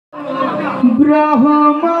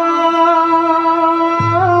Brahma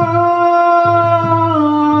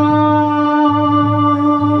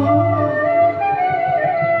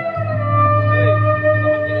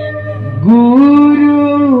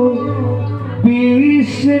Guru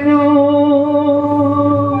Vishnu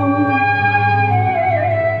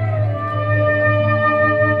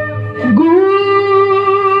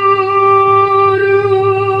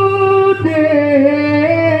Guru Deva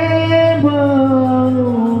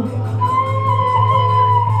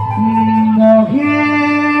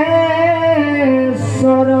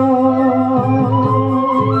Maheshwara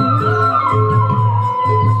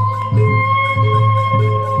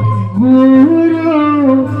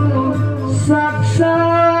Guru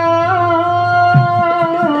Sakshat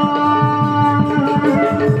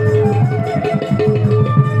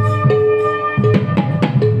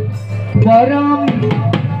Param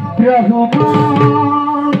Brahma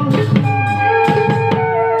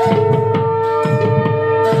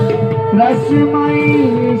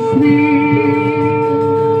Rasmai Sri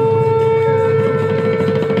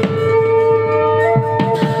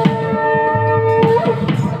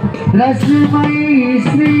Rasmai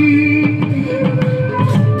Sri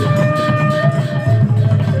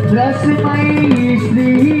Rasmai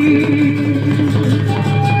Sri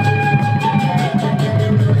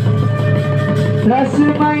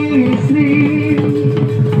Rasmai Sri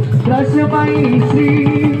Rasmai Sri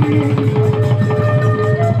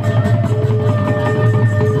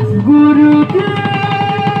Guru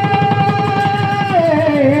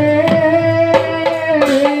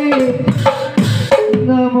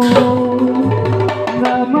Namo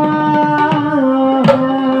Namah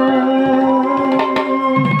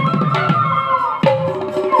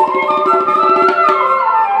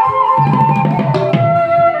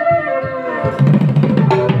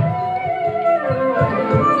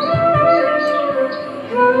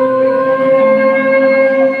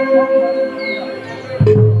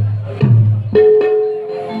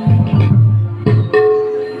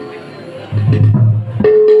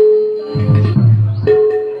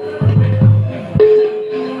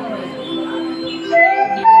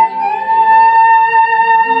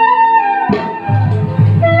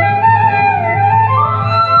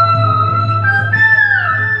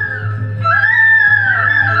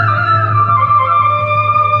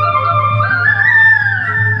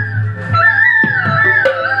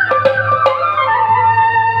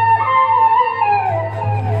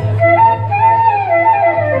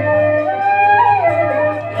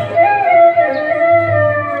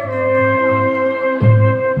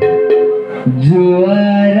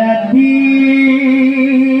Jua Rati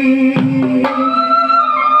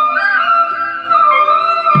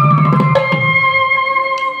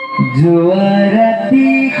Jua Rati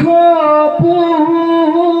Xapunat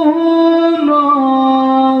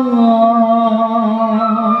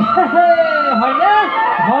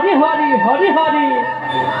Hori Hori Hori Hori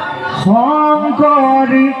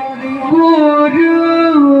Shankar Guru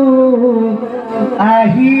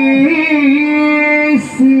Ahisi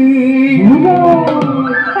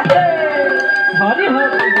Hori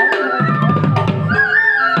Hori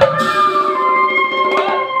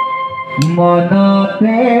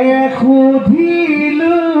Monate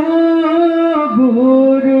Khudhilu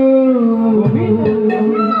Guru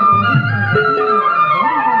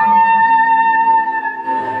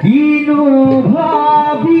Kinu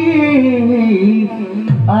Bhabi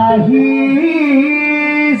Ahisi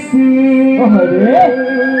Hare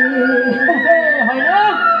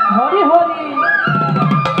Hori Hori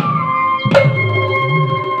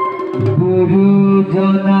Guru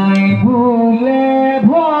Janai Bhule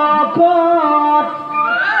Bhakat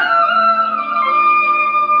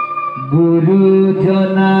Guru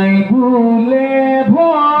Janai Bhule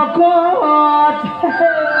Bhakat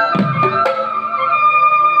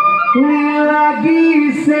Lagi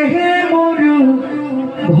se moru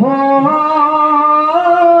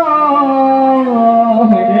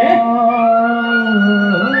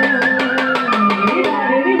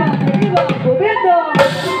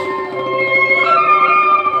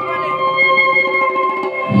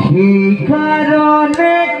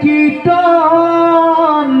Karone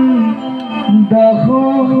kiton dahu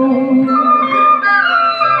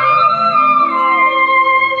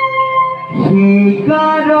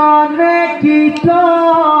karone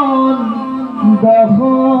kiton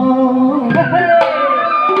dahu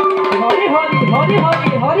Hori Hori Hori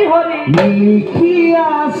Hori Hori Hori likhi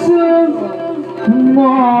asu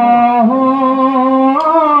moho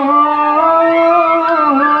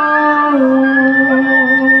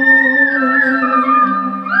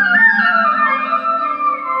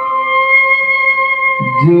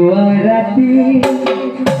Jua Rati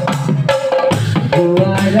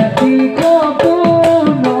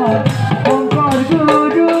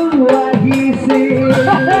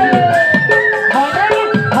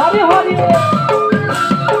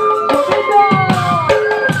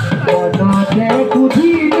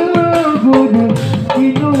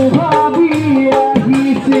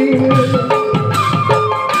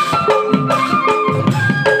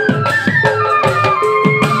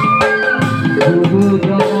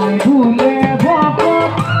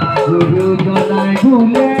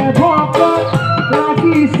ভুলে ভকত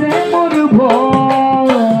লাগিছে মোৰ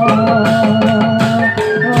ভয়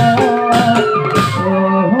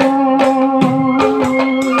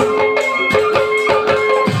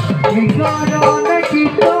সেইকাৰণে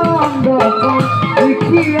কীৰ্তন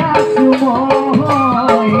লিখি আছো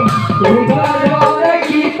মই সেইকাৰণে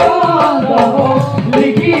কীৰ্তন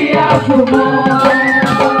লিখি আছো মই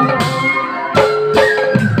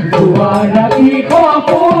জুৱা ৰাতি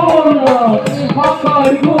সপোনত সকল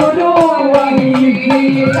গুৰু আহিছি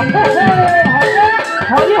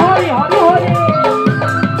হৰি হৰি হৰি হৰি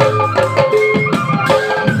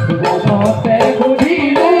মনতে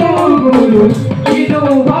সুধিলো গুৰু কিনো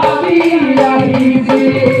ভাবি আহিছি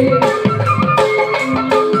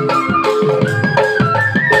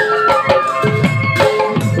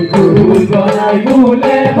গুৰু জনাই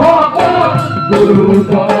বোলে ভকত গুৰু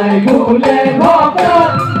জনাই বোলে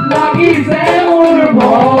ভকত লাগিছে মোৰ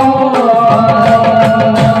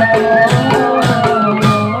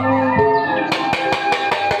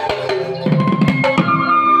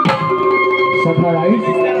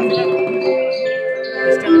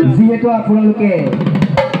যিহেতু আপোনালোকে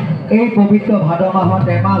এই পবিত্ৰ ভাদ মাহত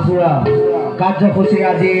এমাহ জোৰা কাৰ্যসূচীৰে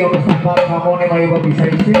আজি এই অনুষ্ঠানভাগ সামৰণি মাৰিব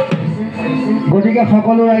বিচাৰিছে গতিকে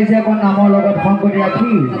সকলো ৰাইজে অকণ নামৰ লগত সংগতি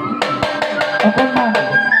ৰাখি অকণমান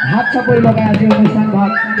হাত চাপৰি লগাই আজি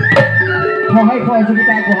অনুষ্ঠানভাগ সহায়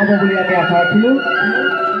সহযোগিতা আগবঢ়াব বুলি আমি আশা ৰাখিলোঁ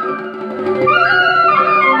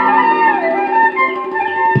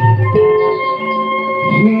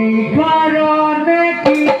সেইকাৰণে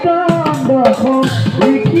কীৰ্তন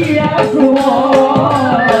লিখি আছো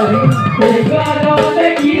মই সেইকাৰণে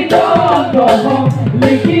কীৰ্তন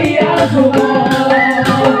লিখি আছো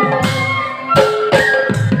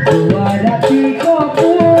জুৱা ৰাতি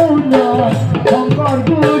সপোনত শংকৰ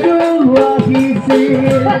গুৰু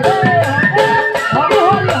আহিছিল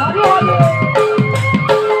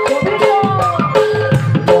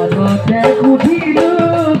মনতে সুধিলো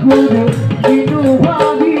গুৰু কিনো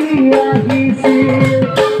ভাবি আহিছিল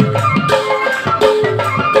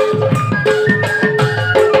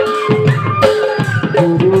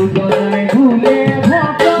গুৰু জনাই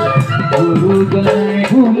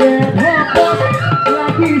ভুলে ভকত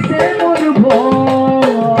লাগিছে মোৰ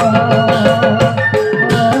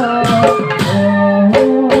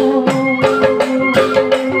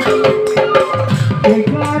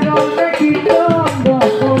সেইকাৰণে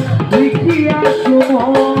কীৰ্তন লিখি আছো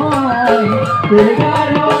মই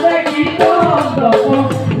সেইকাৰণে কীৰ্তন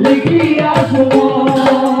লিখি আছো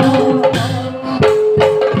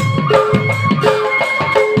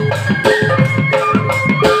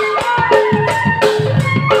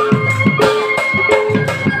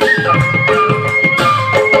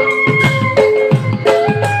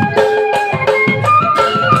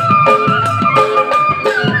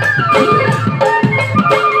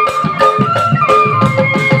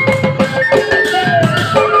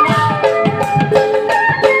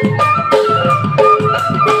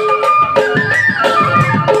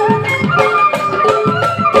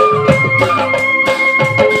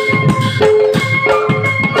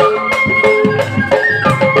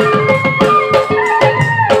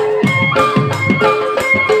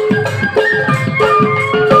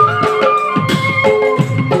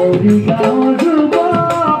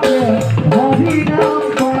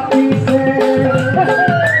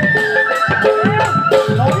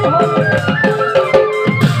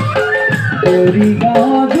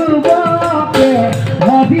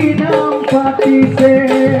হরিনাম পাতিছে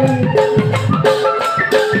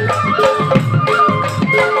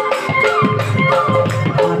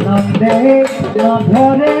আনন্দে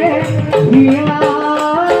নধরে হিয়া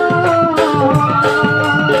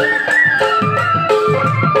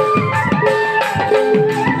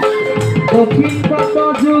দক্ষিণ কত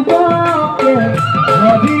যুগকে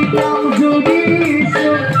হরিনাম জুড়িছে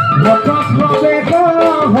ভকত হবে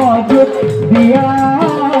সহযোগ দিয়া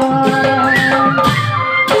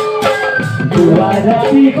জুৱা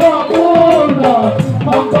ৰাতি সপোনত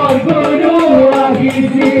শংকৰ গুৰু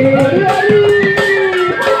আহিছিল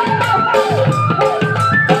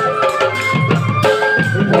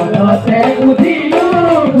মনতে সুধিলো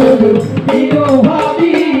গুৰু কিনো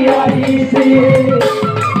ভাবি আহিছিল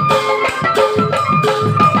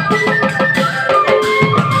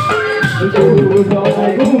গুৰু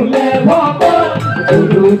জনাই বোলে ভকত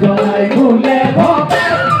গুৰু জনাই বোলে